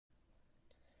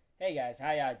Hey guys,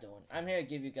 how y'all doing? I'm here to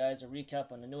give you guys a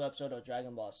recap on the new episode of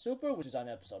Dragon Ball Super, which is on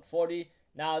episode 40.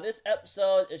 Now, this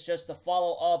episode is just a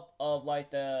follow-up of,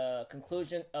 the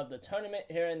conclusion of the tournament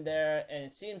here and there, and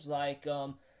it seems like,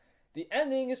 the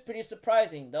ending is pretty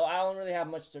surprising, though I don't really have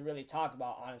much to really talk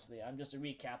about, honestly. I'm just a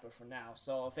recapper for now,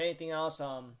 so if anything else,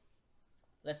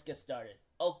 let's get started.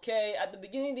 Okay, at the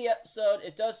beginning of the episode,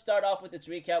 it does start off with its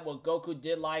recap where Goku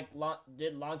did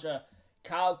launch a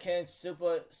Kaioken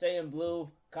Super Saiyan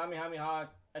Blue Kamehameha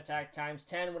attack times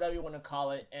 10, whatever you want to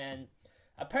call it, and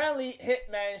apparently Hit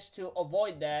managed to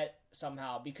avoid that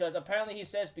somehow, because apparently he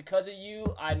says, because of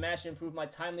you, I managed to improve my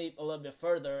time leap a little bit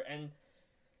further, and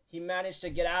he managed to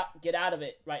get out of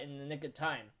it right in the nick of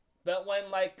time. But when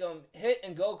Hit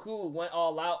and Goku went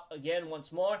all out again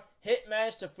once more, Hit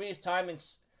managed to freeze time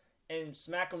and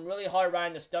smack him really hard right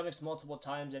in the stomachs multiple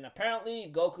times, and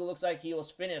apparently Goku looks like he was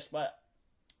finished, but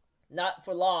not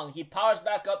for long. He powers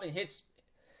back up and hits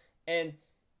and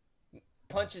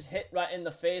punches Hit right in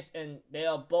the face, and they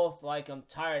are both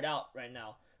tired out right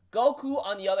now. Goku,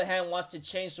 on the other hand, wants to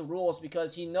change the rules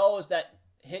because he knows that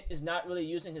Hit is not really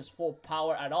using his full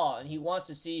power at all, and he wants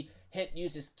to see Hit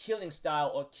use his killing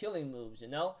style or killing moves, you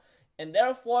know? And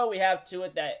therefore, we have to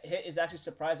it that Hit is actually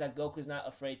surprised that Goku is not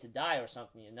afraid to die or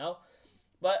something, you know?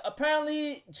 But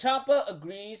apparently, Champa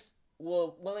agrees,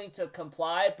 willing to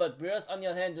comply, but Beerus, on the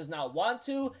other hand, does not want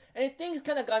to, and things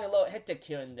kind of gotten a little hectic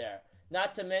here and there.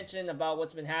 Not to mention about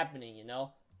what's been happening, you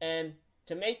know? And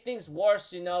to make things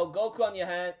worse, you know, Goku, on the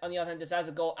other hand, decides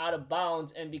to go out of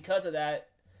bounds, and because of that,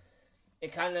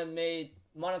 it kind of made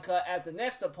Monica as the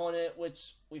next opponent,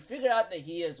 which we figured out that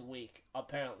he is weak,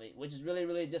 apparently, which is really,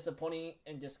 really disappointing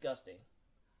and disgusting.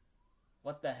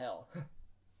 What the hell?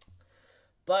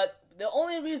 But the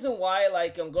only reason why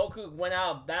Goku went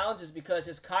out of bounds is because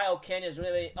his Kaioken is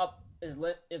really up.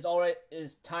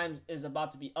 His time is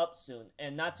about to be up soon,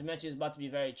 and not to mention it's about to be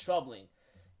very troubling,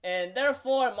 and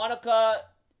therefore Monica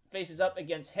faces up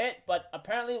against Hit. But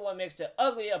apparently, what makes it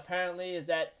ugly is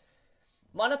that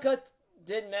Monica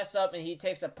did mess up and he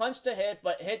takes a punch to Hit,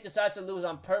 but Hit decides to lose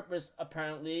on purpose,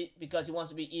 apparently, because he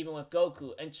wants to be even with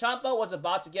Goku. And Champa was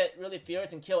about to get really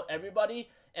furious and kill everybody,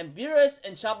 and Beerus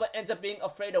and Champa ends up being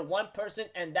afraid of one person,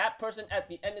 and that person at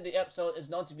the end of the episode is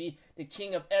known to be the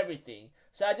king of everything.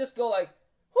 So I just go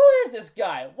who is this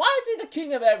guy? Why is he the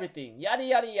king of everything? Yada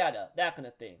yada yada, that kind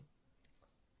of thing.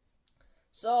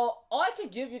 So all I can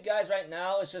give you guys right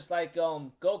now is just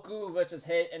Goku versus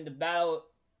Hit, and the battle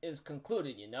is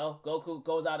concluded, you know? Goku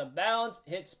goes out of bounds,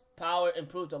 Hit's power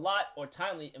improves a lot, or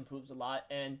timely improves a lot,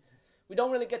 and we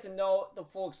don't really get to know the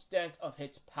full extent of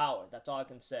Hit's power. That's all I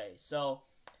can say. So,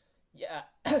 yeah,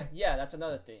 yeah, that's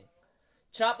another thing.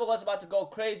 Champa was about to go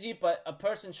crazy, but a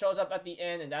person shows up at the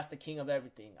end, and that's the king of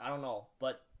everything. I don't know,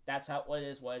 but that's what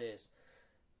it is.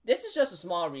 This is just a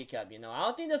small recap, you know. I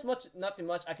don't think there's nothing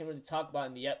much I can really talk about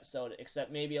in the episode,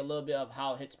 except maybe a little bit of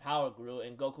how Hit's power grew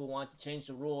and Goku wanted to change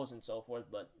the rules and so forth.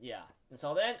 But yeah,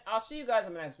 until then, I'll see you guys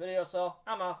in my next video. So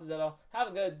I'm Alpha Zero. Have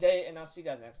a good day, and I'll see you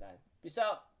guys next time. Peace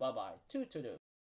out. Bye bye. Toodaloo.